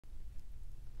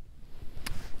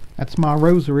That's my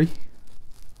rosary.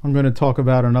 I'm going to talk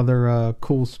about another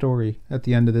cool story at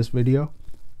the end of this video.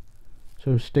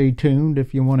 So stay tuned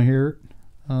if you want to hear it.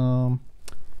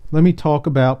 Let me talk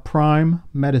about Prime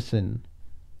Medicine.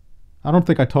 I don't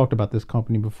think I talked about this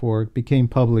company before. It became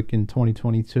public in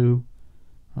 2022.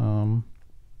 Yeah,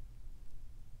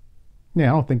 I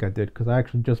don't think I did because I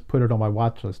actually just put it on my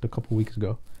watch list a couple weeks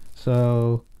ago.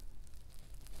 So,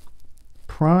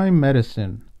 Prime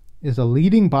Medicine is a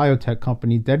leading biotech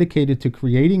company dedicated to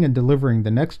creating and delivering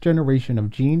the next generation of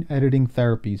gene editing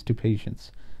therapies to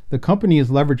patients. The company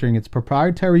is leveraging its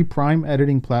proprietary Prime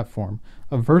editing platform,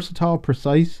 a versatile,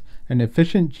 precise, and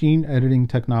efficient gene editing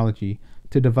technology,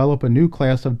 to develop a new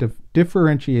class of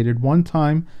differentiated,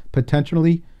 one-time,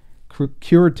 potentially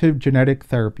curative genetic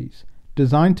therapies,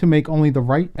 designed to make only the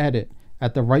right edit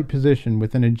at the right position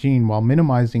within a gene while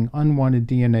minimizing unwanted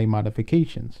DNA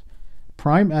modifications.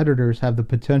 Prime editors have the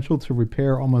potential to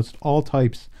repair almost all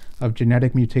types of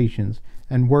genetic mutations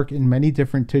and work in many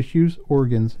different tissues,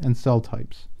 organs, and cell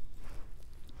types.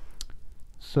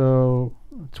 So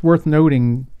it's worth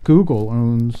noting Google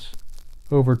owns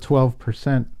over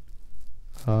 12%.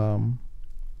 And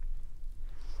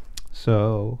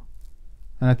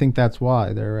I think that's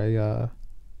why they're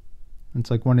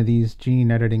it's like one of these gene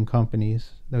editing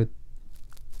companies that,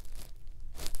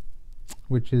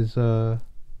 which is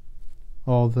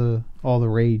all the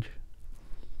rage.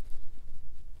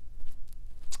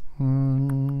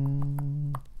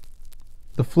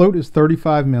 The float is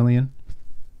 35 million.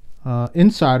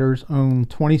 Insiders own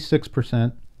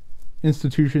 26%.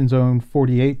 Institutions own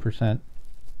 48%.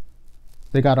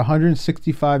 They got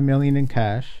 165 million in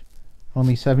cash,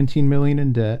 only 17 million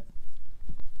in debt.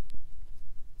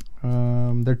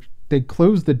 They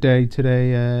closed the day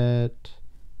today at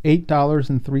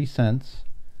 $8.03,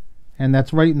 and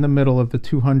that's right in the middle of the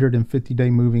 250-day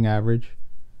moving average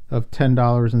of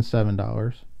 $10 and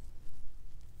 $7.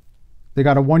 They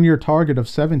got a one-year target of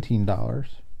 $17.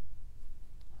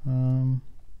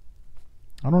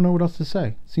 I don't know what else to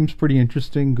say. Seems pretty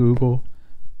interesting. Google,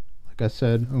 like I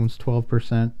said, owns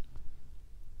 12%.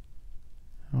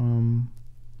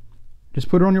 Just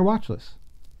put it on your watch list.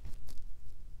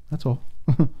 That's all.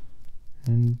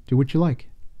 And do what you like.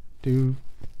 Do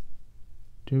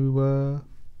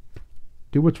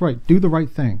what's right. Do the right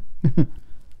thing.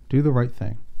 Do the right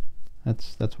thing.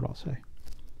 That's what I'll say.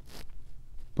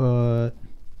 But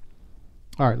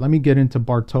all right, let me get into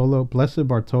Blessed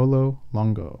Bartolo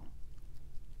Longo.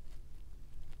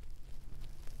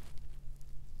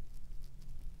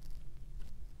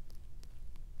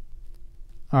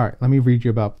 All right, let me read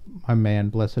you about my man,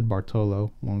 Blessed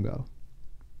Bartolo Longo.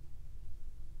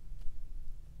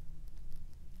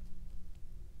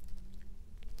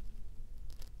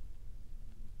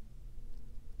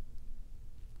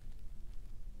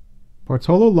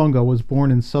 Bartolo Longo was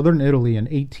born in southern Italy in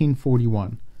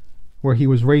 1841, where he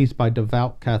was raised by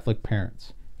devout Catholic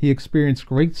parents. He experienced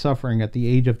great suffering at the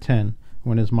age of 10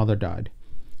 when his mother died.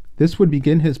 This would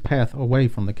begin his path away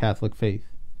from the Catholic faith.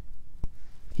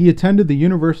 He attended the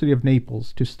University of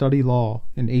Naples to study law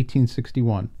in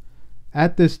 1861.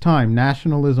 At this time,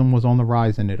 nationalism was on the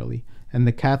rise in Italy, and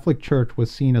the Catholic Church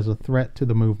was seen as a threat to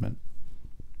the movement.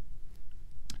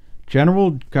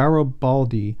 General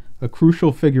Garibaldi, a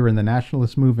crucial figure in the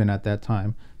nationalist movement at that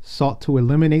time, sought to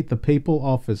eliminate the papal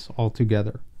office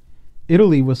altogether.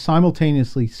 Italy was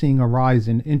simultaneously seeing a rise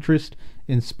in interest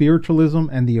in spiritualism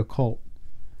and the occult.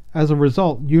 As a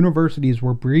result, universities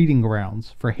were breeding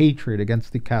grounds for hatred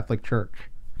against the Catholic Church.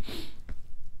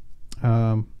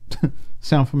 Sound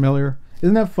familiar?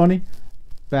 Isn't that funny?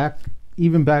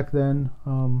 Even back then,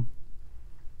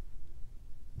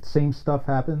 same stuff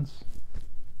happens.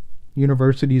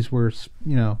 Universities were,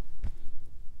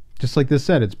 just like this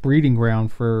said, it's breeding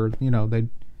ground for, you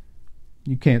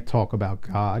can't talk about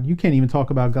God. You can't even talk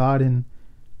about God in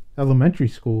elementary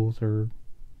schools or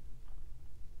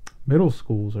middle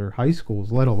schools or high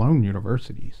schools, let alone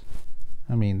universities.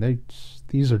 I mean,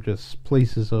 these are just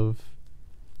places of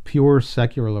pure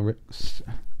secularism.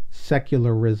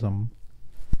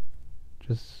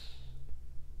 Just,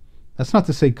 that's not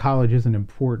to say college isn't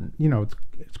important.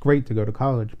 It's great to go to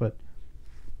college, but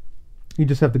you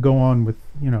just have to go on with,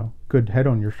 good head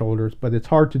on your shoulders. But it's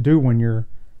hard to do when you're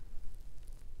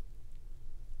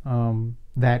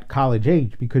that college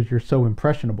age because you're so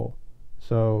impressionable.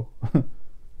 So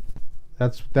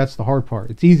that's the hard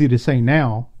part. It's easy to say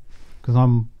now because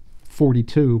I'm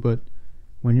 42, but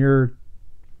when you're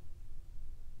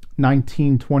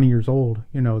 19, 20 years old,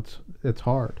 it's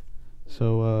hard.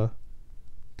 So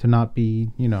to not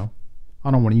be, I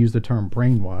don't want to use the term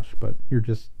brainwashed, but you're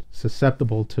just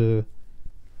susceptible to,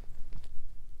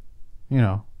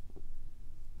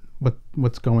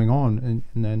 what's going on,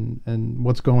 and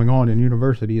what's going on in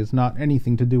university is not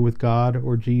anything to do with God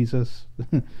or Jesus.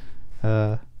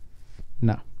 No,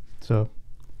 so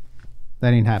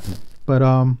that ain't happening. But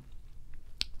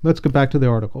let's get back to the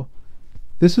article.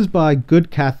 This is by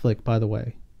Good Catholic, by the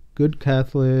way,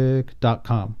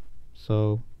 goodcatholic.com.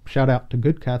 So shout out to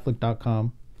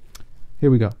goodcatholic.com. Here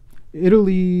we go.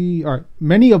 Italy. All right.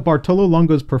 Many of Bartolo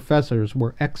Longo's professors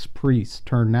were ex-priests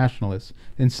turned nationalists,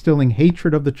 instilling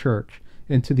hatred of the church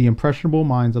into the impressionable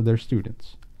minds of their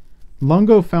students.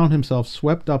 Longo found himself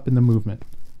swept up in the movement.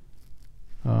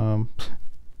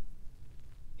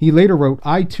 He later wrote,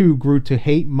 "I too grew to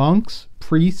hate monks,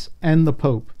 priests, and the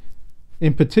Pope.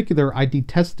 In particular, I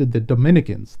detested the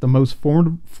Dominicans, the most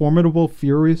formidable,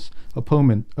 furious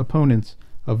opponents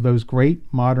of those great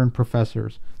modern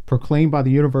professors, proclaimed by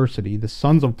the university the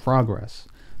sons of progress,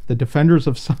 the defenders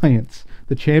of science,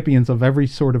 the champions of every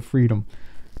sort of freedom."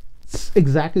 It's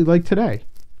exactly like today.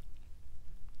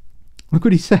 Look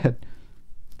what he said.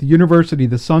 The university,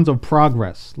 the sons of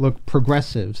progress. Look,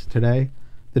 progressives today.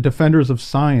 The defenders of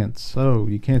science. Oh,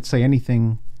 you can't say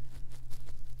anything.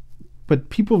 But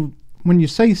people, when you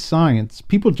say science,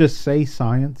 people just say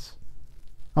science.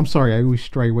 I'm sorry, I always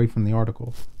stray away from the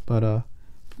article. But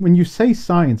when you say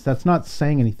science, that's not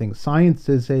saying anything. Science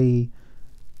is a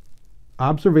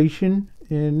observation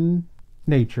in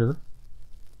nature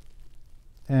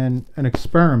and an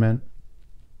experiment.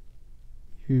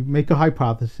 You make a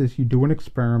hypothesis, you do an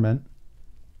experiment.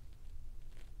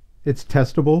 It's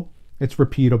testable, it's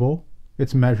repeatable,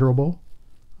 it's measurable.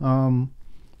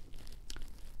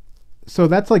 So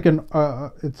that's like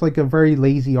it's like a very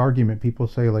lazy argument. People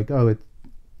say like, oh, it's,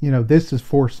 this is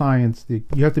for science. You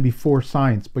have to be for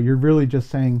science, but you're really just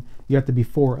saying you have to be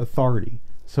for authority.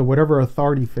 So whatever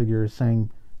authority figure is saying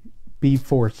be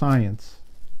for science,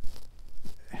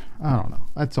 I don't know.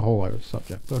 That's a whole other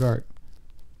subject, but all right.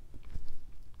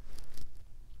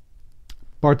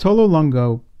 Bartolo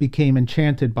Longo became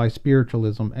enchanted by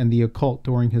spiritualism and the occult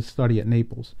during his study at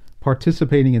Naples,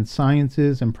 participating in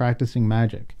sciences and practicing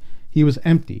magic. He was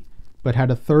empty, but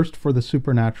had a thirst for the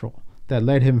supernatural that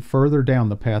led him further down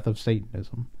the path of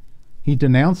Satanism. He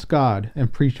denounced God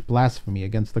and preached blasphemy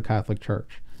against the Catholic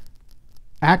Church,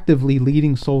 actively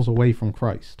leading souls away from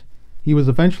Christ. He was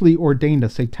eventually ordained a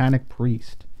satanic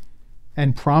priest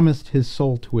and promised his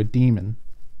soul to a demon.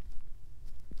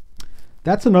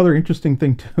 That's another interesting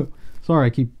thing too. Sorry, I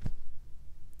keep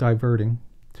diverting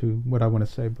to what I want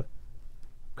to say, but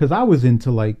because I was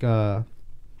into like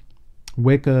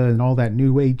Wicca and all that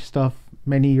New Age stuff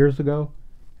many years ago,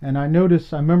 and I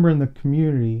remember in the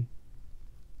community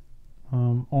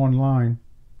online,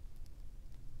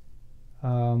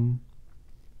 all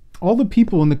the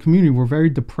people in the community were very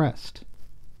depressed.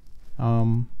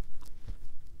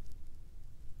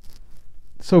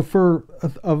 So for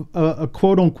a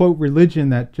quote-unquote religion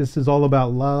that just is all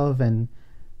about love and,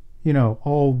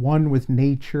 all one with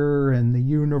nature and the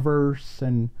universe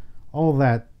and all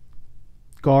that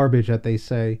garbage that they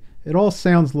say, it all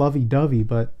sounds lovey-dovey,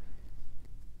 but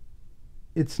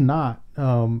it's not.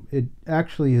 It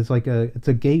actually is like it's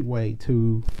a gateway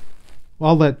to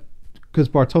all that, because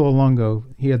Bartolo Longo,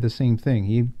 he had the same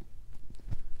thing.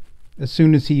 As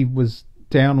soon as he was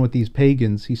down with these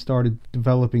pagans, he started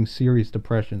developing serious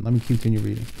depression. Let me continue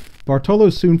reading. Bartolo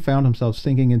soon found himself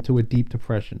sinking into a deep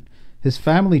depression. His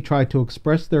family tried to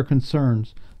express their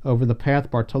concerns over the path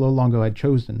Bartolo Longo had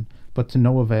chosen, but to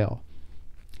no avail.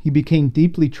 He became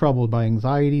deeply troubled by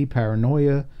anxiety,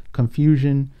 paranoia,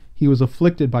 confusion. He was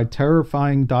afflicted by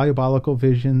terrifying diabolical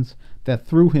visions that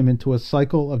threw him into a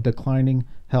cycle of declining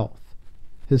health.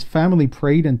 His family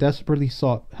prayed and desperately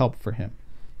sought help for him.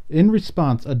 In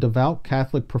response, a devout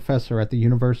Catholic professor at the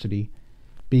university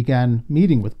began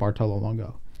meeting with Bartolo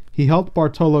Longo. He helped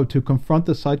Bartolo to confront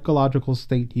the psychological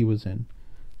state he was in.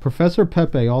 Professor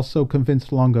Pepe also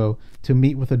convinced Longo to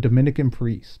meet with a Dominican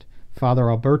priest, Father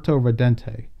Alberto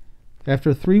Redente.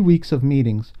 After 3 weeks of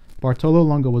meetings, Bartolo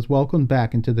Longo was welcomed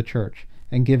back into the church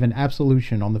and given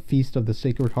absolution on the Feast of the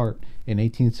Sacred Heart in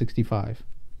 1865.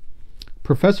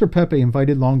 Professor Pepe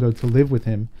invited Longo to live with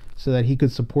him so that he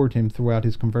could support him throughout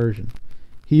his conversion.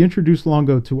 He introduced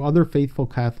Longo to other faithful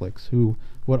Catholics who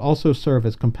would also serve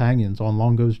as companions on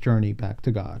Longo's journey back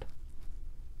to God.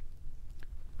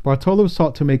 Bartolo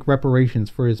sought to make reparations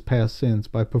for his past sins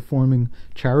by performing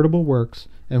charitable works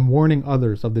and warning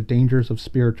others of the dangers of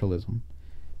spiritualism.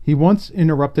 He once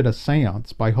interrupted a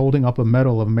seance by holding up a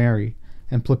medal of Mary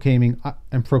and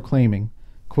proclaiming,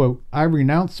 quote, "I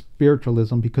renounce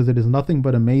spiritualism because it is nothing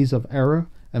but a maze of error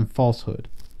and falsehood."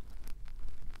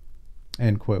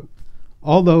 End quote.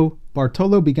 Although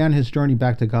Bartolo began his journey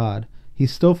back to God, he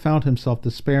still found himself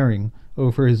despairing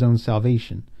over his own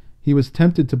salvation. He was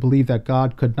tempted to believe that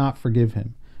God could not forgive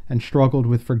him, and struggled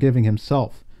with forgiving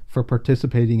himself for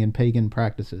participating in pagan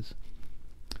practices.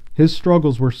 His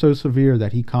struggles were so severe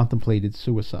that he contemplated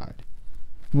suicide.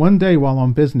 One day, while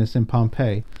on business in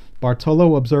Pompeii,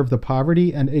 Bartolo observed the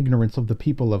poverty and ignorance of the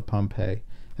people of Pompeii,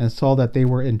 and saw that they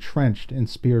were entrenched in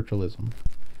spiritualism.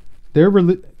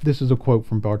 This is a quote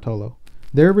from Bartolo.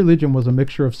 Their religion was a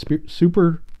mixture of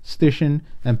superstition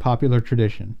and popular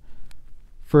tradition.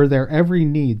 For their every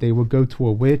need, they would go to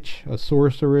a witch, a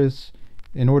sorceress,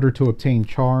 in order to obtain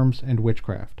charms and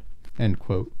witchcraft. End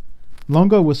quote.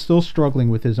 Longo was still struggling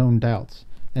with his own doubts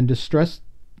and distress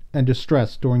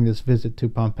during this visit to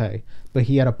Pompeii, but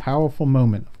he had a powerful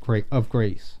moment of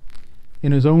grace.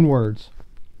 In his own words,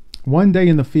 "One day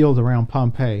in the fields around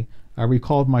Pompeii, I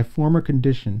recalled my former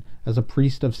condition as a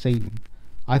priest of Satan.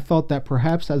 I thought that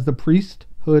perhaps as the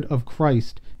priesthood of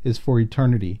Christ is for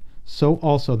eternity, so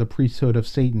also the priesthood of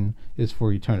Satan is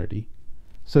for eternity.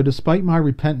 So despite my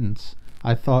repentance,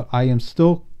 I thought I am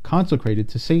still consecrated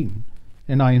to Satan,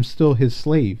 and I am still his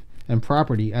slave and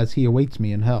property as he awaits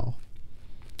me in hell.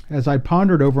 As I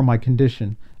pondered over my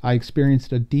condition, I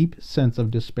experienced a deep sense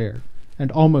of despair,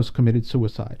 and almost committed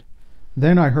suicide.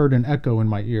 Then I heard an echo in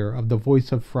my ear of the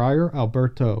voice of Friar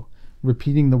Alberto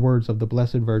repeating the words of the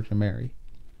Blessed Virgin Mary.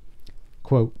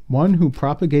 Quote, 'One who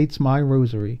propagates my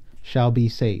rosary shall be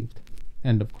saved.'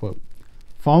 End of quote.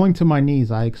 Falling to my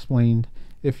knees, I explained,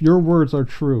 'If your words are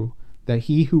true, that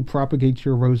he who propagates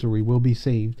your rosary will be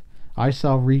saved, I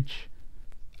shall reach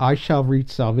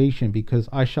salvation, because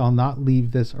I shall not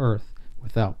leave this earth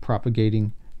without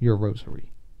propagating your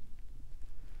rosary.'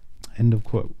 End of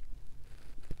quote.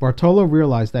 Bartolo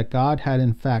realized that God had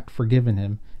in fact forgiven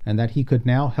him, and that he could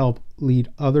now help lead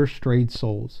other strayed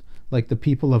souls, like the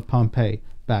people of Pompeii,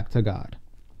 back to God.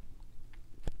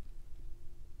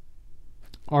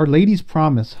 Our Lady's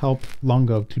promise helped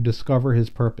Longo to discover his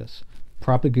purpose,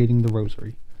 propagating the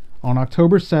rosary. On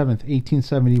October 7th,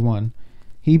 1871,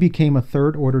 he became a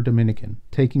Third Order Dominican,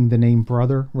 taking the name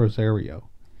Brother Rosario.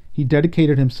 He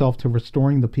dedicated himself to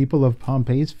restoring the people of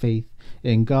Pompeii's faith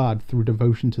in God through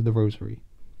devotion to the rosary.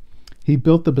 He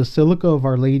built the Basilica of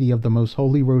Our Lady of the Most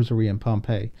Holy Rosary in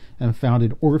Pompeii, and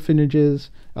founded orphanages,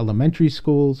 elementary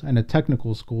schools, and a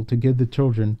technical school to give the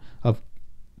children of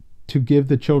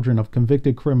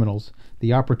convicted criminals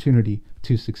the opportunity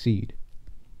to succeed.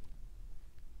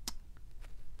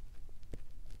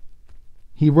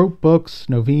 He wrote books,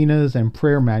 novenas, and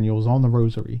prayer manuals on the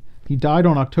rosary. He died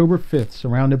on October 5th,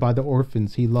 surrounded by the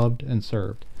orphans he loved and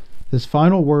served. His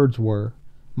final words were,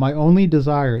 "My only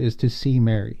desire is to see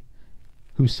Mary,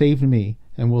 who saved me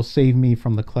and will save me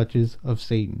from the clutches of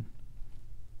Satan."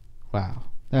 Wow,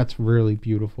 that's really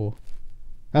beautiful.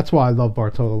 That's why I love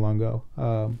Bartolo Longo.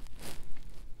 I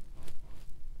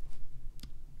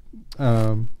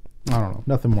don't know,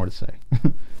 nothing more to say.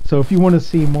 So if you want to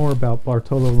see more about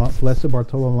Blessed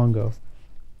Bartolo Longo,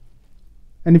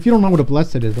 and if you don't know what a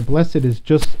blessed is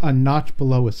just a notch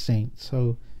below a saint.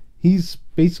 So he's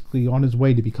basically on his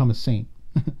way to become a saint.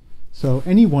 So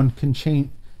anyone can change.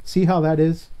 See how that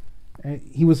is?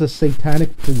 He was a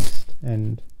satanic priest,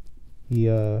 and he's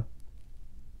on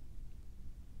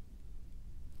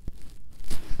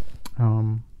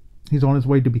his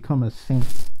way to become a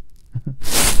saint.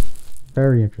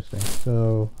 Very interesting.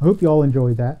 So I hope you all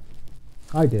enjoyed that.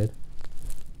 I did.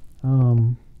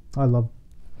 I love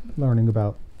learning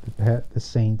about the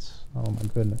saints. Oh my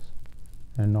goodness.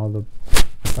 And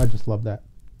I just love that.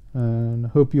 And I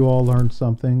hope you all learned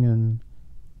something, and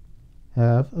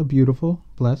have a beautiful,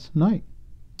 blessed night.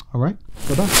 All right.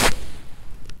 Bye-bye.